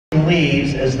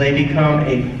leaves as they become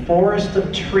a forest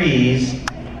of trees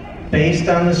based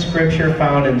on the scripture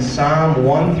found in Psalm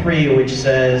 1:3, which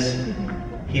says,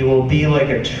 "He will be like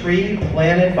a tree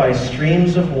planted by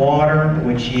streams of water,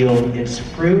 which yield its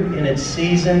fruit in its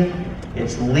season.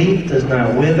 Its leaf does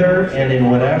not wither, and in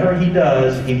whatever he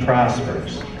does, he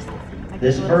prospers."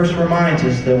 This verse reminds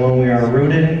us that when we are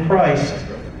rooted in Christ,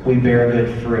 we bear good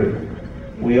fruit.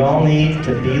 We all need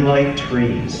to be like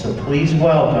trees. So please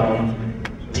welcome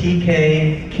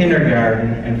TK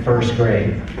Kindergarten and first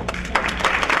grade.